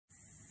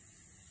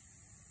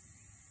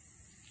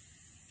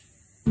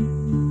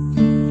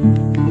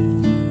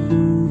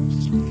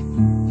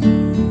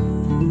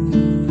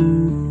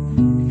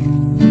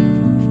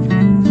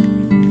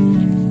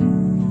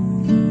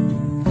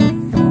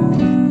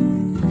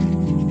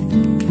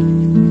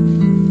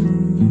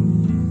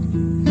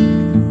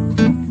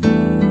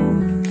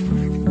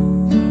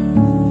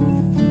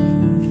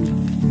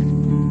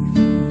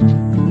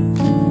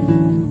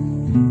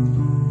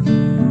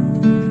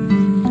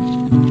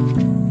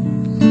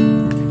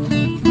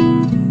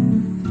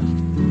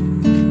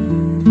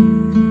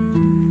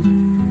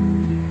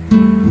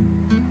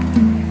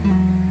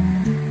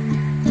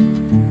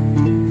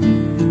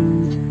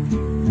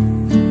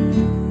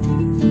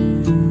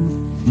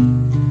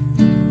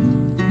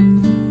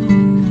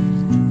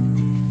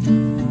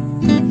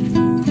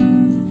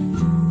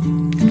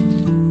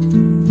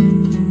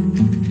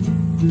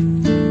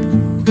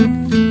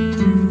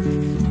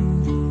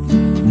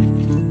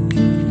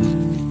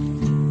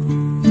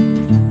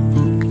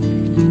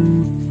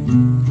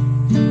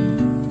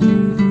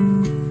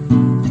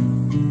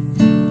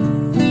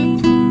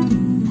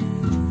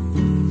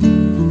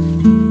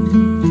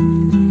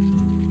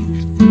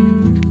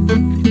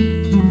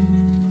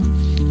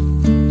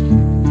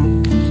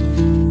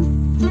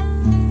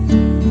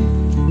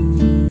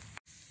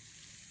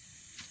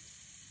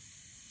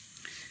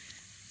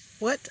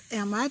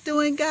am I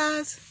doing,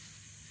 guys?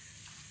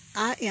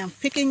 I am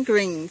picking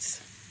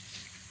greens.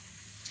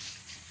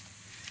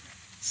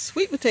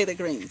 Sweet potato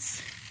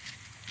greens.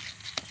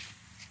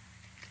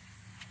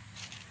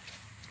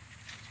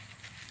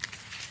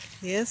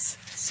 Yes,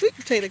 sweet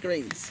potato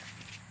greens.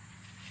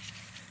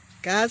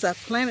 Guys, I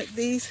planted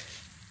these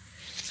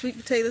sweet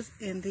potatoes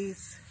in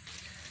these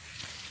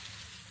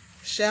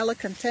shallow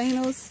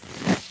containers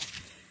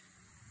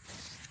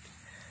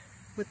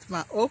with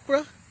my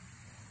okra.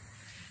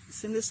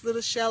 It's in this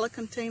little shallow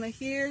container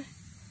here.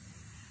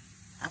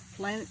 I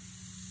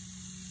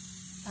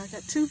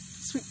got 2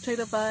 sweet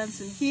potato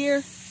vines in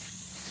here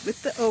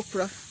with the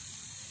okra.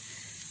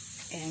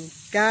 And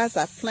guys,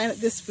 I planted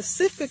this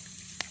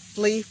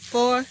specifically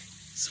for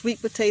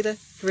sweet potato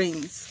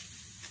greens.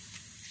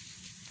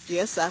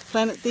 Yes, I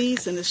planted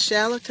these in the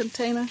shallow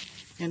container,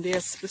 and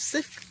they're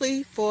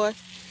specifically for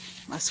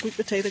my sweet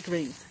potato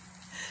greens.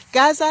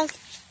 Guys, I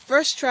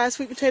first tried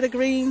sweet potato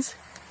greens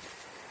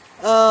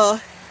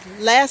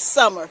last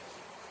summer,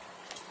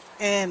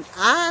 and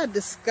I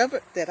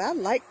discovered that I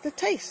liked the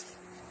taste.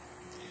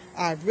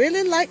 I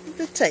really liked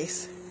the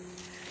taste.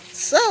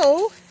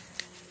 So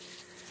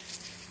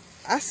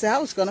I said I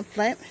was going to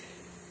plant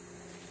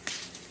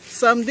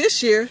some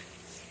this year.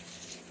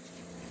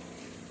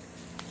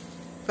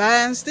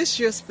 Vines this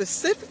year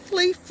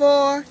specifically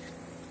for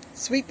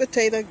sweet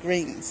potato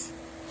greens.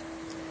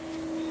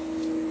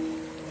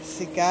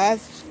 See,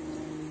 guys,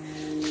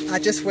 I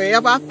just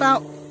wherever I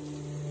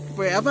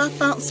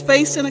found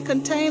space in a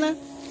container,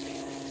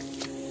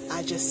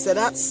 I just set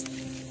out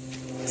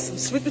some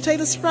sweet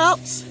potato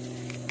sprouts,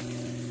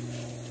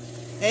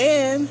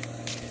 and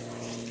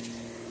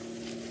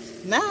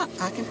now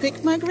I can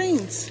pick my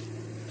greens.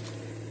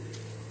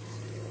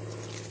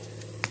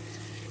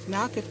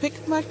 Now I can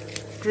pick my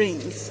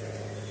greens.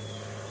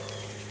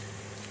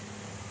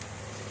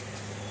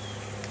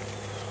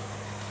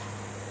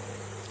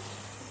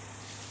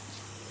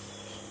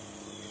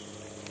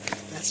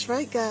 That's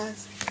right,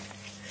 guys.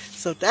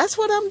 So that's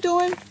what I'm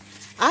doing.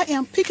 I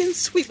am picking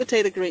sweet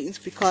potato greens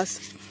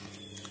because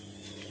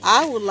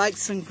I would like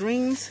some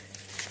greens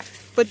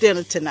for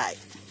dinner tonight.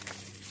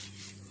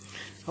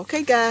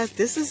 Okay, guys,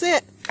 this is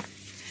it.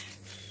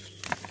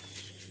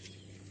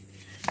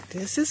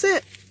 This is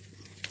it.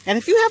 And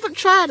if you haven't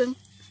tried them,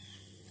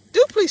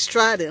 do please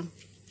try them.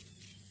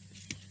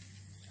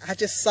 I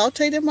just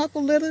saute them up a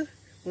little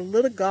with a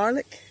little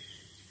garlic.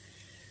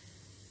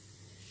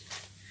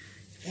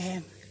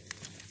 And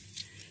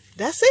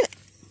that's it.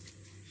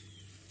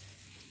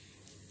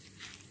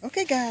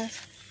 Okay, guys.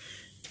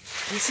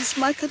 This is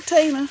my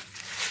container.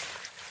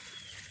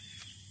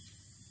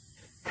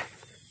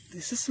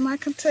 This is my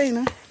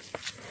container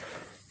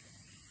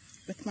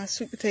with my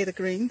sweet potato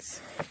greens.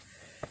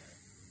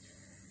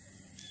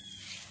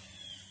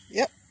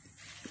 Yep.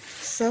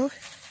 So,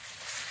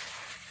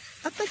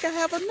 I think I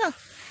have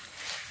enough.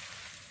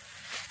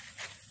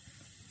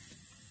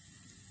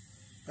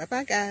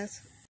 Bye-bye, guys.